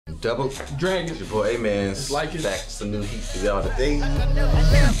Double Dragon. Your boy AMENZ. It's like it. Back to some new heat for y'all today.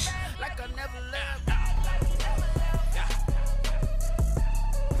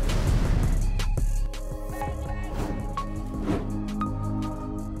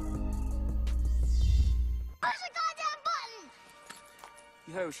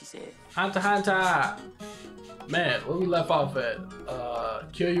 You heard what she said. Hunter. Man, where we left off at?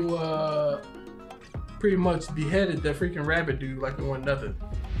 Killua pretty much beheaded that freaking rabbit dude like it wasn't nothing.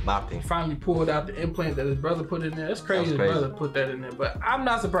 Mopping. Finally pulled out the implant that his brother put in there. That's crazy. His brother put that in there, but I'm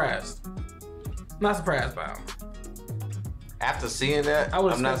not surprised. Not surprised by him. After seeing that,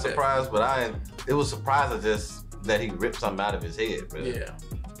 I'm not surprised, but it was surprising just that he ripped something out of his head, really.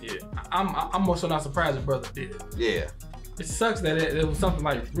 Yeah. I'm also not surprised his brother did. Yeah. It sucks that it was something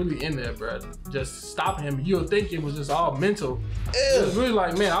like really in there, bro. Just stopping him. You'll think it was just all mental. It was really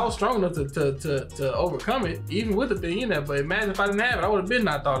like, man, I was strong enough to overcome it, even with the thing in there. But imagine if I didn't have it, I would have been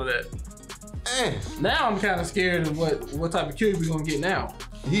not thought of that. Now I'm kind of scared of what type of kill we gonna get now.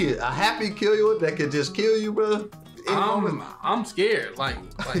 Yeah, a happy Killua that could just kill you, bro. I'm scared. Like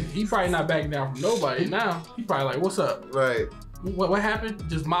he probably not backing down from nobody now. He probably like, what's up? Right. What happened?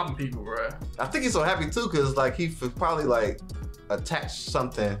 Just mobbing people, bro. I think he's so happy too, cause like he probably like attached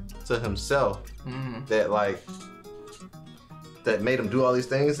something to himself that made him do all these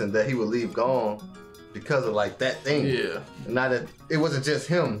things, and that he would leave gone because of like that thing. Yeah. And not that it wasn't just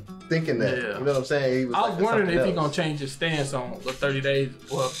him thinking that. Yeah. You know what I'm saying? He was I was wondering if he's gonna change his stance on the 30 days,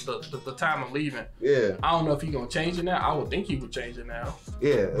 well, the time of leaving. Yeah. I don't know if he's gonna change it now. I would think he would change it now.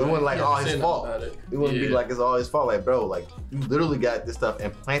 Yeah. It wasn't like all his fault. It wouldn't be like it's all his fault. Like, bro, like you literally got this stuff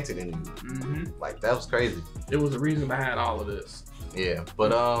implanted in you. Like that was crazy. It was the reason behind all of this. Yeah,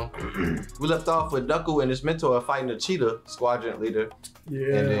 but we left off with Knuckle and his mentor fighting the cheetah squadron leader.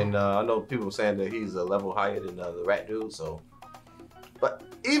 Yeah. And then I know people were saying that he's a level higher than the rat dude, so. But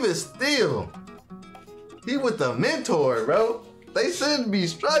even still, he with the mentor, bro. They shouldn't be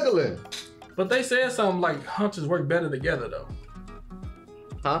struggling. But they said something like hunters work better together though.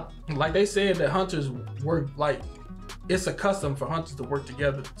 Huh? Like they said that hunters work, like it's a custom for hunters to work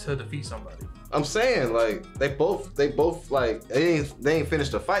together to defeat somebody. I'm saying like they both like they ain't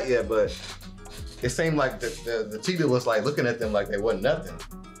finished the fight yet, but it seemed like the cheetah was like looking at them like they wasn't nothing.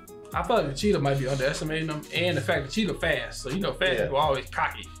 I feel like the cheetah might be underestimating them, and the fact the cheetah fast, so you know fast people are always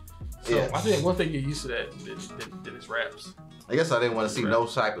cocky. So I think once they get used to that, then it's raps. I guess I didn't want to see no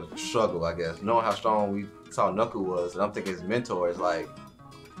type of struggle. I guess knowing how strong we saw Knuckle was, and I'm thinking his mentor is like,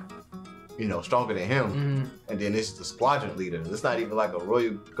 you know, stronger than him, and then it's the squadron leader. It's not even like a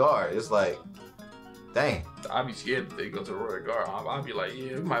royal guard. It's like, dang. I'd be scared if they go to the royal guard. I'd be like,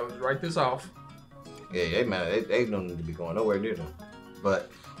 yeah, we might write this off. Yeah, they don't need to be going nowhere near them. But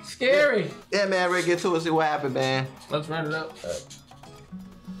scary. Yeah, man, ready to get to it, see what happened, man. Let's run it up.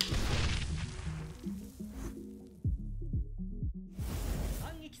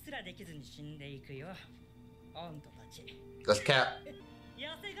 That's Cap.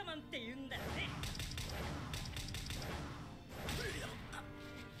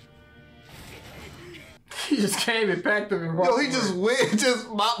 He just came and packed him and walked. Yo, he just went, just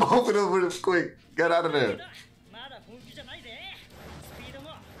mopped over them with him quick. Got out of there.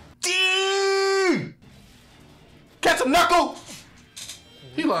 Damn! Catch him, Knuckle!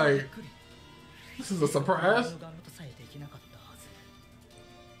 He like, this is a surprise.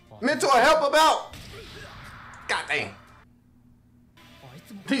 Mentor, help him out! God dang.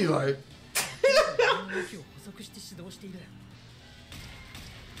 He like,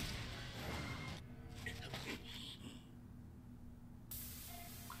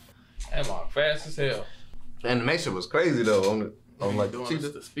 that man fast as hell. The animation was crazy though on like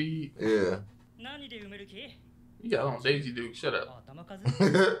the speed. Yeah. You got on Daisy Duke, shut up.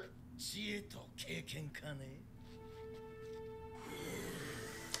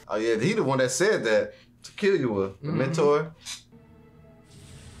 Oh yeah, he the one that said that to kill you, the mentor.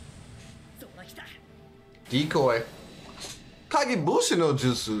 Decoy. Kagebushi no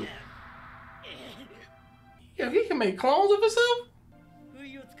Jutsu. Yeah, he can make clones of himself?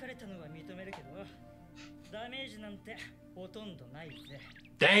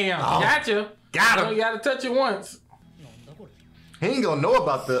 Damn, gotcha. Got him. You gotta touch it once. He ain't gonna know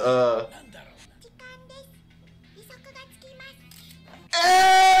about the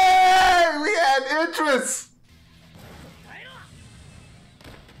Hey, we had interest.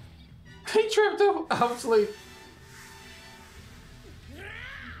 He tripped up. I'm asleep.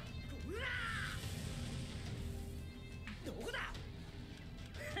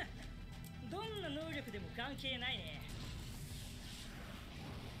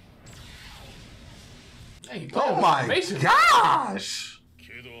 Hey, oh my gosh!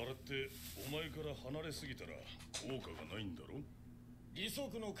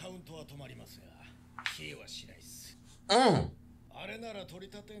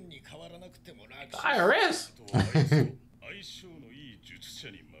 IRS.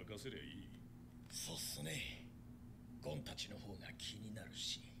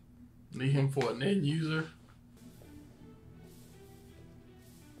 Need him for an end user.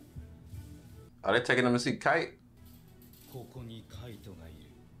 Are they taking him to see KITE?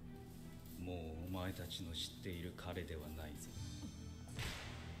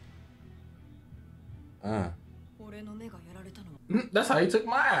 That's how he took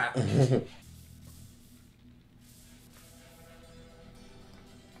my eye.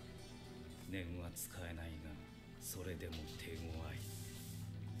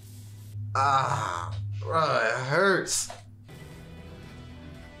 Ah, bro, it hurts.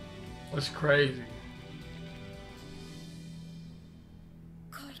 That's crazy.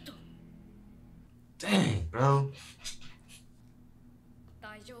 Dang, bro.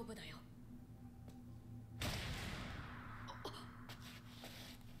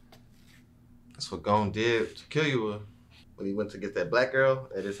 That's what Gon did to kill you when he went to get that black girl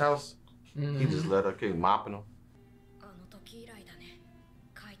at his house. He just let her keep mopping him.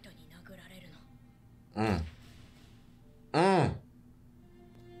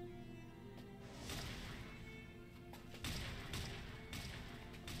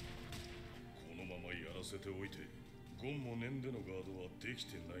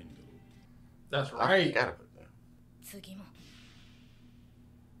 That's right.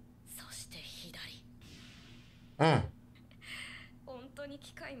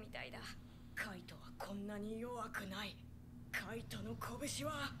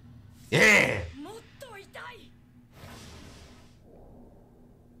 Yeah.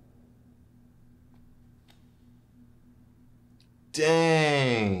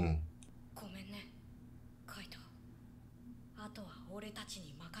 Dang.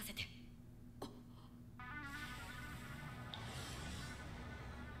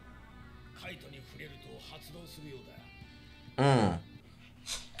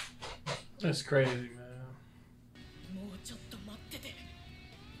 That's crazy, man.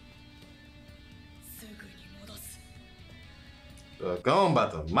 Gon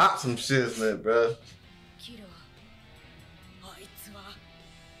about to mop some shit, man, bro.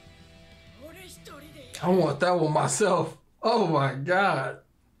 I want that one myself. Oh my god.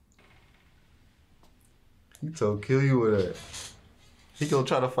 He told kill you with that. He gonna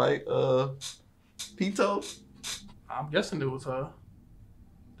try to fight Pito? I'm guessing it was her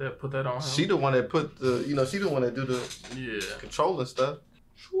that put that on him. She the one that put the, you know, she the one that do the controlling stuff.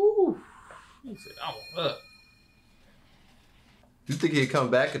 Whew. He said, I'm up. You think he'd come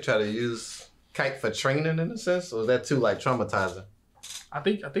back and try to use KITE for training in a sense, or is that too like traumatizing? I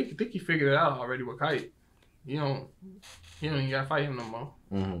think he figured it out already with KITE. You don't even gotta fight him no more.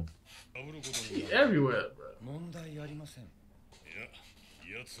 He everywhere, bro.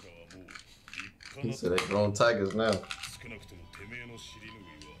 He said they grown tigers now.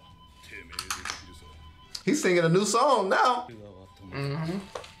 He's singing a new song now.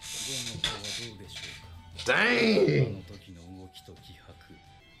 Dang.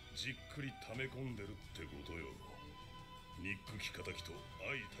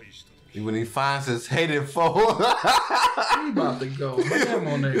 When he finds his hated foe. He about to go. Come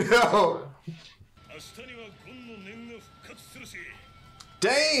on, nigga.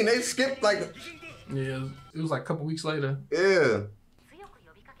 Dang, they skipped like. Yeah, it was like a couple weeks later. Yeah.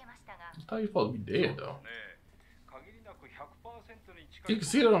 I thought you were supposed to be dead though. You can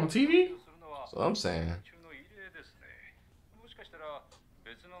see that on the TV? That's what I'm saying.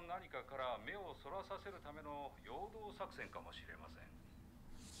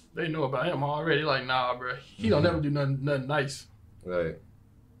 They know about him already. Like, nah, bro. He don't never do nothing nice. Right.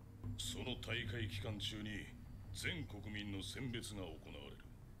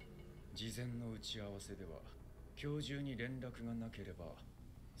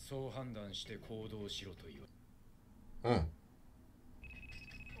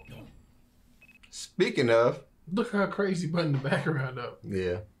 Speaking of, look how crazy button the background up.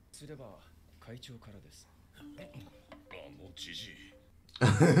 Yeah.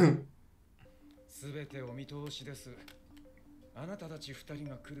 Ooh,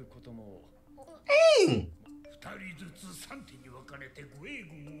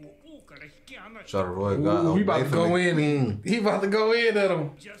 he about to go in. He about to go in at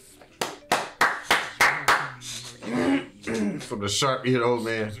him. From the sharp-eared old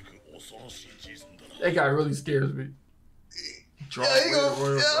man. That guy really scares me. Yeah, he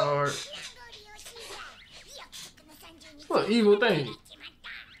go. What evil thing?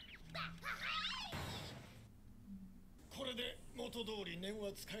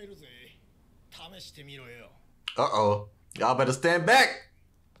 Uh-oh. Y'all better stand back.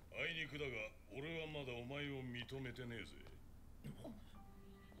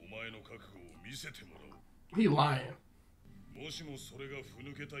 He lying.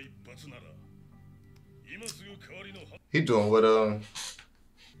 He doing what the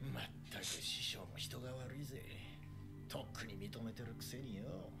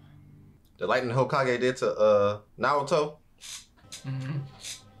Lightning Hokage did to Naruto.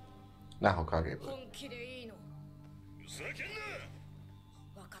 Not Hokage, but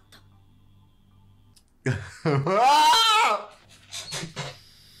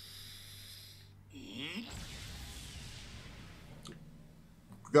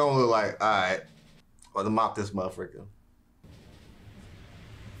gonna look like, alright, or to mop this motherfucker.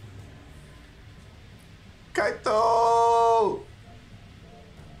 KITE!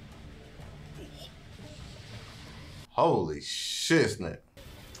 Holy shit, snap.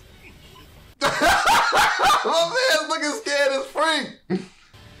 My man's looking scared as freak.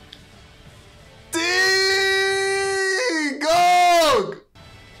 Gog!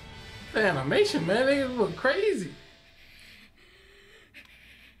 The animation, man, they look crazy.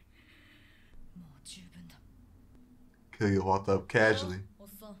 Killua walked up casually.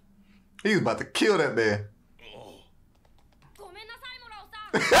 He was about to kill that man.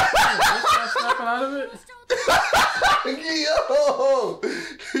 Snapping out of it. Yo!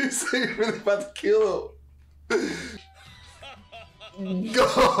 He said he really about to kill him.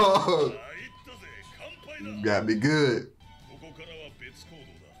 Go! You got me good.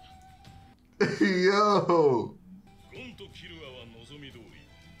 Yo!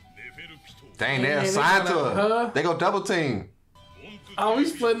 Dang, they're assigned to her. They go double team. Oh, we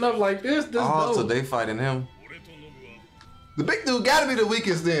splitting up like this? Oh, so they fighting him. The big dude gotta be the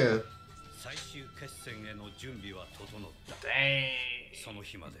weakest then. Dang.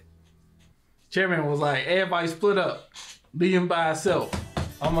 Chairman was like, everybody split up. Leave him by himself.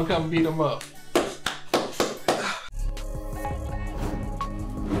 I'm gonna come beat him up.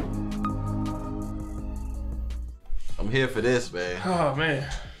 I'm here for this, man. Oh man.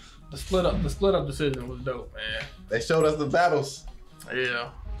 The split up decision was dope, man. They showed us the battles. Yeah.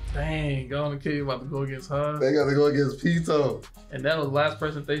 Dang, going to Kid about to go against her. They got to go against Pito. And that was the last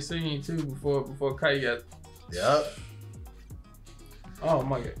person they seen too before KITE got. Yep. Oh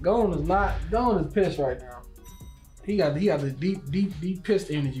my god. Gon is pissed right now. He got the deep pissed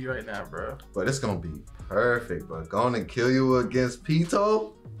energy right now, bro. But it's gonna be perfect, bro. Going and kill you against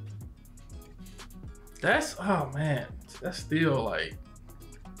Pito? That's That's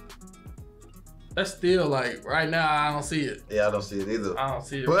still like right now I don't see it. Yeah, I don't see it either. I don't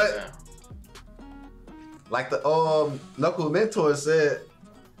see it. But right now. like the Knuckle mentor said,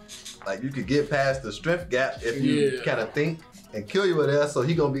 like you could get past the strength gap if you kind of think and kill you with there. So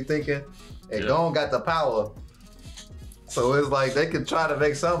he gonna be thinking, and Gon got the power. So it's like they could try to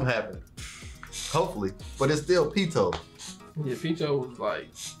make something happen. Hopefully, but it's still Pito. Yeah, Pito was like,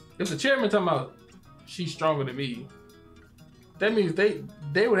 if the chairman talking about she's stronger than me, that means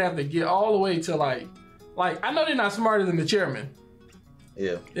they would have to get all the way to like I know they're not smarter than the chairman.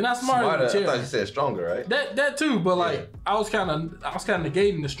 Yeah, they're not smarter than the chairman. I thought you said stronger, right? That too, but like I was kind of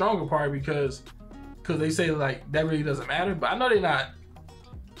negating the stronger part because they say like that really doesn't matter. But I know they're not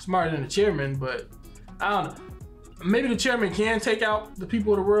smarter than the chairman. But I don't know. Maybe the chairman can take out the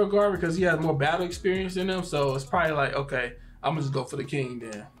people of the Royal Guard because he has more battle experience than them. So it's probably like, okay, I'm gonna just go for the king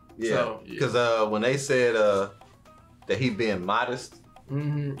then. Yeah, because when they said that he being modest,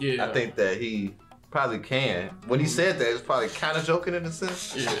 I think that he probably can. When he said that, it's probably kind of joking in a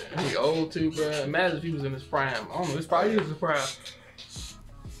sense. Yeah, he old too, bro. Imagine if he was in his prime. I don't know, it's probably his prime.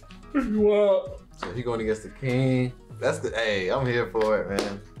 Wow. So he going against the king. That's the, hey, I'm here for it,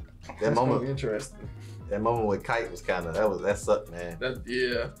 man. That moment, interesting. That moment with KITE was kind of, that sucked, man. That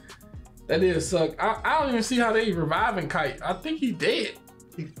did suck. I don't even see how they reviving KITE. I think he dead.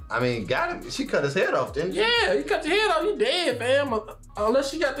 I mean, she cut his head off, didn't she? Yeah, he cut your head off. He dead, fam.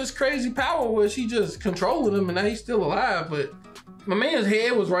 Unless she got this crazy power where she just controlling him and now he's still alive. But my man's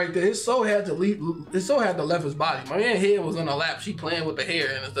head was right there. His soul had to leave. His soul had to left his body. My man's head was in her lap. She playing with the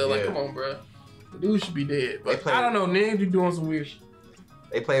hair and stuff. Like, come on, bro. The dude should be dead. But I don't know. Ning, you doing some weird shit.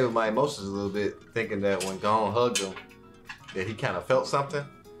 They played with my emotions a little bit, thinking that when Gon hugged him, that he kind of felt something.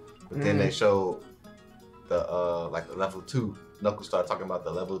 But then they showed the like the level 2. Knuckles started talking about the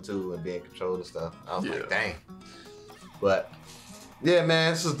level 2 and being controlled and stuff. I was like, dang. But yeah,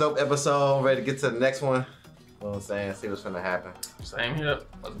 man, this was a dope episode. I'm ready to get to the next one. You know what I'm saying? See what's gonna happen. Same here.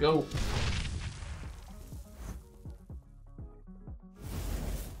 Let's go.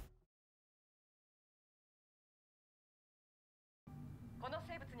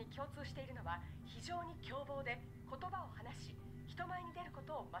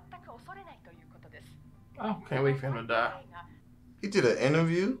 I can't wait for him to die. He did an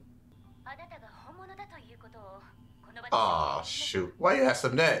interview? Oh shoot. Why you ask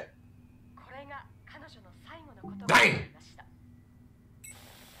him that? Dang!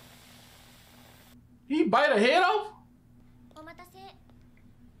 He bite her head off?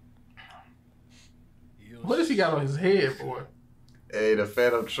 What does he got on his head for? Hey, the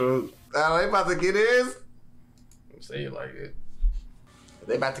Phantom Troop. Oh, they about to get in? Say it like it.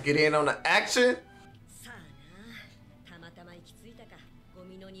 They about to get in on the action?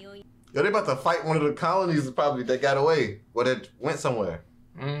 Yo, they about to fight one of the colonies probably that got away. Or that went somewhere.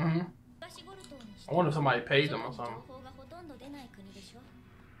 Mm-hmm. I wonder if somebody paid them or something.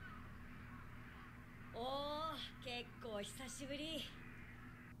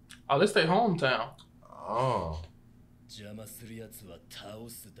 Oh, this their hometown. Oh. Y'all mess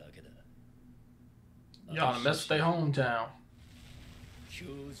with their hometown.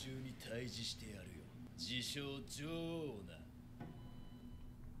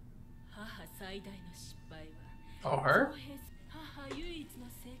 Oh, her?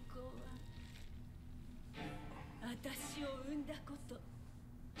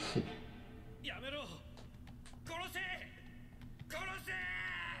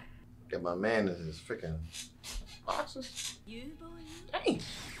 Get my man in his freaking boxes. Dang.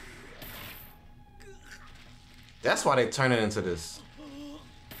 That's why they turn it into this.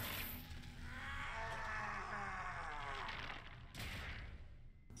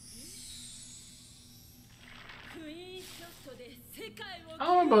 I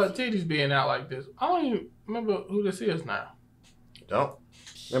don't remember her titties being out like this. I don't even remember who this is now. You don't?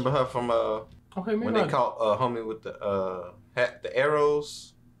 Remember her from okay, maybe when they caught homie with the hat, the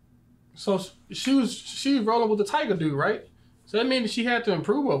arrows? So she was rolling with the tiger dude, right? So that means she had to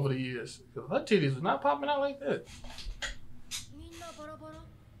improve over the years. Her titties was not popping out like that.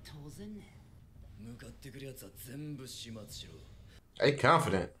 They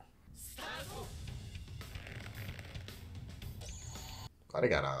confident. Oh, they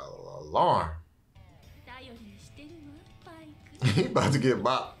got a alarm. He about to get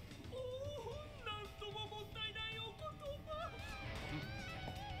bopped.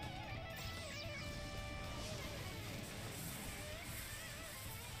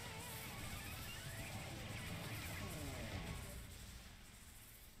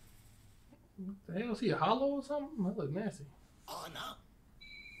 What the hell? Is he a hollow or something? That look nasty.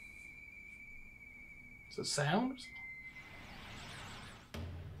 It's a sound?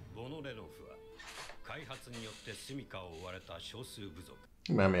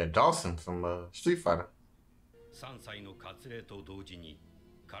 Remember me of Dawson from Street Fighter. 3歳の割礼と同時に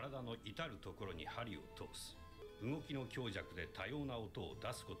体の至るところに針を通す。動きの強弱で多様な音を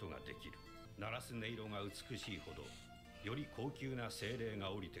出すことができる。鳴らす音色が美しいほど、より高級な精霊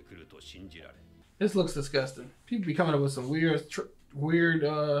が降りてくると信じられ。This looks disgusting. People be coming up with some weird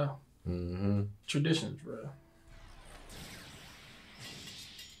traditions, bro.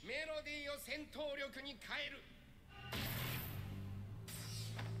 メロディーを戦闘力に変える。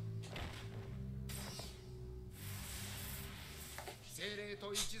精霊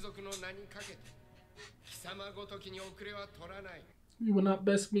と一族の名にかけて貴様ごときに遅れは取らない。 You will not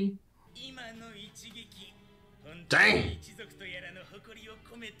best me. 今の一撃、本当に一族とやらの誇りを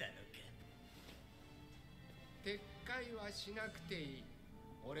込めたのか。撤回はしなくていい。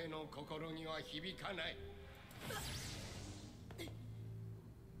俺の心には響かない。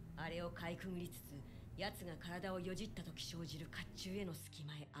あれをかいくぐりつつ、奴が体をよじった時生じる甲冑への隙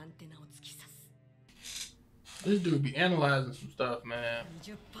間へアンテナを突き刺す。 This dude be analyzing some stuff, man.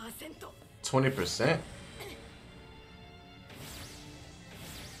 20%。20%?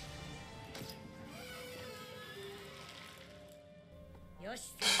 よ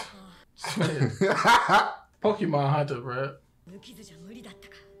し、Pokemon Hunter, bro. 無傷じゃ無理だった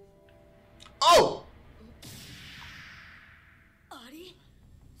か。Oh! あれ？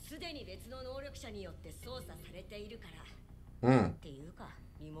すでに別の能力者によって操作されているから。っていうか、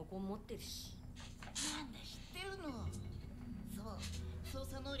リモコン持ってるし。なんだ知ってるの。そう、操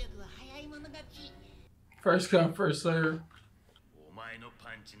作能力は早い者勝ち。 First come, first serve. お前の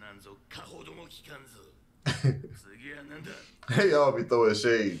パンチなんぞかほども効かんぞ。次はなんだ。 They all be throwing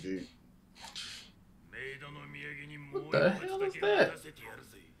shade, dude. What the hell is that?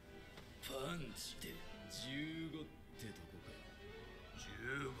 パンチって15ってとこか。15。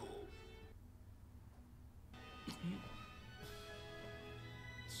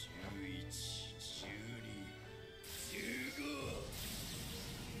11、12、15。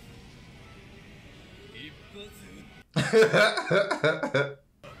一発。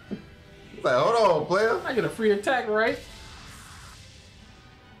Like, hold on, player. I get a free attack, right?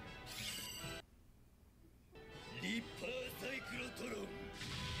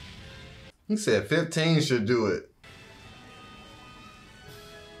 He said 15 should do it.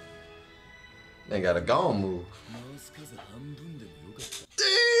 They got a gone move.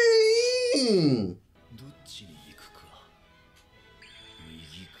 Dang!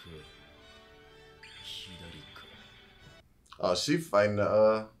 Oh, she fighting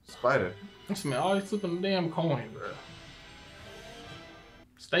the spider. This man always flipping the damn coin, bro.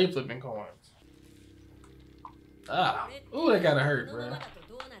 Stay flipping coins. Ah, ooh, that gotta hurt, bro.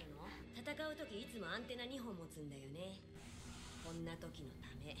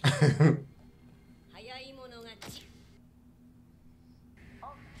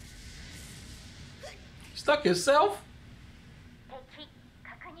 Stuck yourself?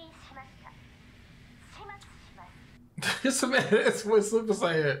 This man, that's what Super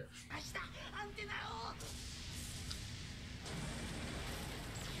Saiyan.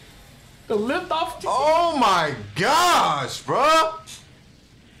 The lift off. Oh my gosh, bro!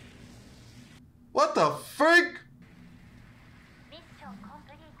 What the freak?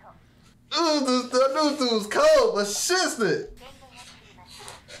 That new dude's cold, but shit's it.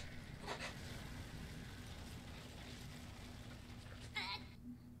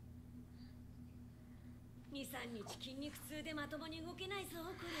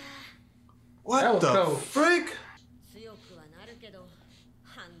 What the cold. Freak?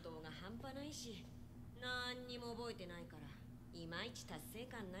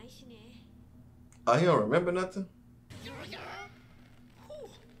 Oh, he don't remember nothing?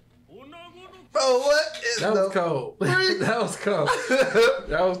 Bro, what is that was cold. That was cold.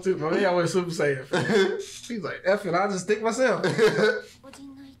 That was too. He always Super Saiyan. He's like, F it, I'll just stick myself.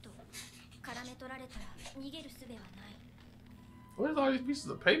 Where's all these pieces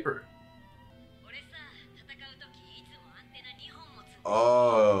of paper?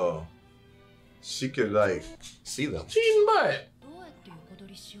 Oh. She could, like, see them. Cheating butt.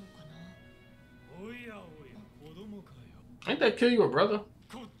 Ain't that kill your brother?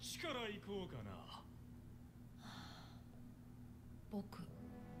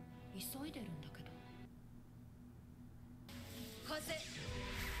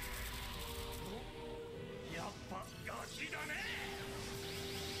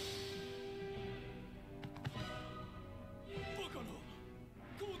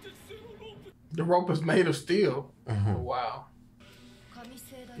 The rope is made of steel. Oh, wow.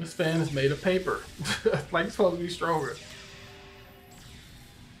 This fan is made of paper. Like it's supposed to be stronger.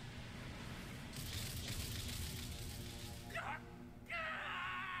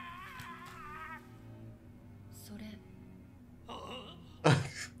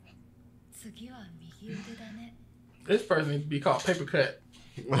 This person needs to be called Paper Cut.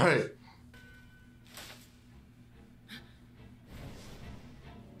 Right.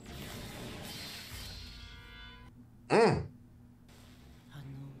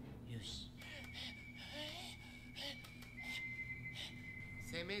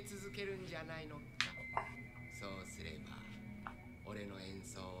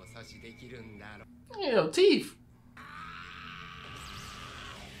 Yeah, teeth.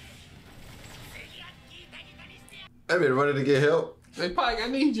 I been ready to get help. They probably, I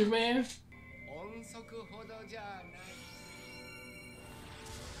need you, man.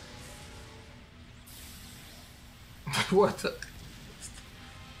 What the?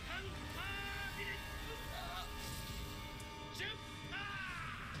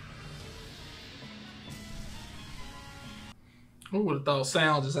 Who would have thought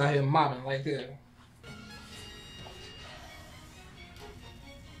Sound just out here mopping like that?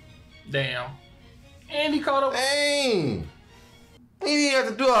 Damn. And he caught up. Dang! He didn't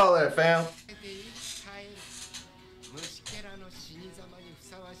have to do all that, fam.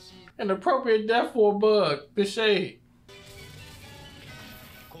 An appropriate death for a bug. The shade.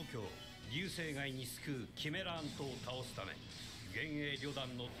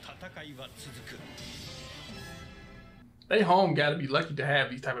 They home gotta be lucky to have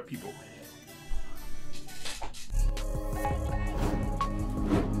these type of people, man.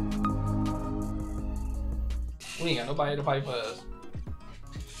 We ain't got nobody to fight for us.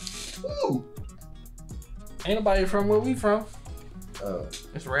 Ooh. Ain't nobody from where we from. Oh.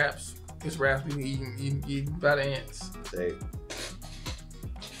 It's raps. It's raps being eaten by the ants. Hey.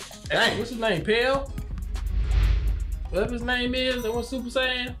 Hey, what's his name? Pale? Whatever his name is, that was Super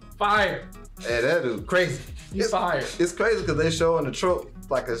Saiyan? Fire. Hey, that dude crazy. He's fired. It's crazy because they show in the trope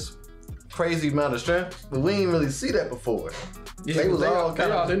like a crazy amount of strength, but we didn't really see that before. Yeah, they all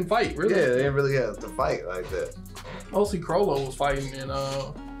didn't fight, really. Yeah, they didn't really have to fight like that. Mostly Krollo was fighting and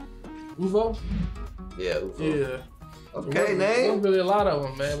Uvo? Yeah, Uvo. Yeah. Okay, name. Really a lot of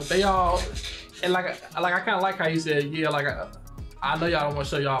them, man. But they all, and like I kind of like how you said, yeah, like I know y'all don't want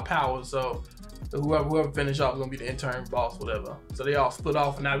to show y'all power, so whoever finish off is gonna be the intern boss, whatever. So they all split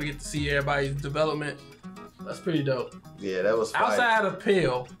off, and now we get to see everybody's development. That's pretty dope. Yeah, that was fire. Outside of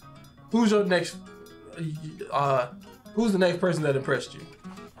Pale, who's your next? Who's the next person that impressed you?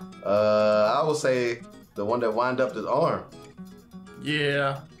 I would say the one that wound up his arm.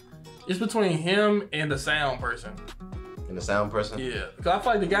 Yeah, it's between him and the sound person. And the sound person? Yeah, because I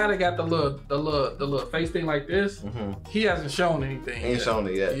feel like the guy that got the little face thing like this, he hasn't shown anything. He ain't shown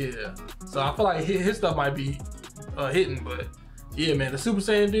it yet. Yeah, so I feel like his stuff might be hitting, but yeah, man, the Super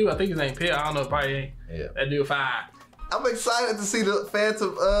Saiyan dude, I think his name Pale. I don't know, probably ain't. Yeah. That dude fire. I'm excited to see the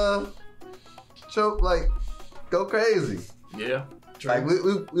Phantom choke like go crazy. Yeah. True. Like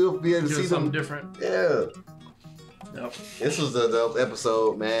we'll be able to see something them different. Yeah. Yep. This was the dope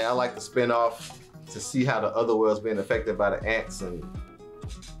episode, man. I like the spinoff to see how the other world's being affected by the ants and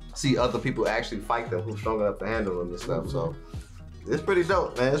see other people actually fight them who's strong enough to handle them and stuff. So it's pretty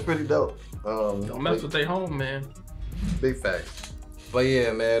dope, man. It's pretty dope. Don't mess with their home, man. Big facts. But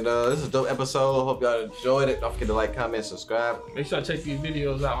yeah, man, this is a dope episode. Hope y'all enjoyed it. Don't forget to like, comment, subscribe. Make sure I check these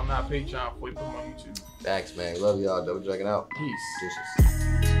videos out on our Patreon before we put them on YouTube. Thanks, man. Love y'all. Double Dragon out. Peace.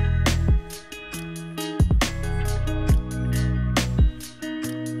 Deuces.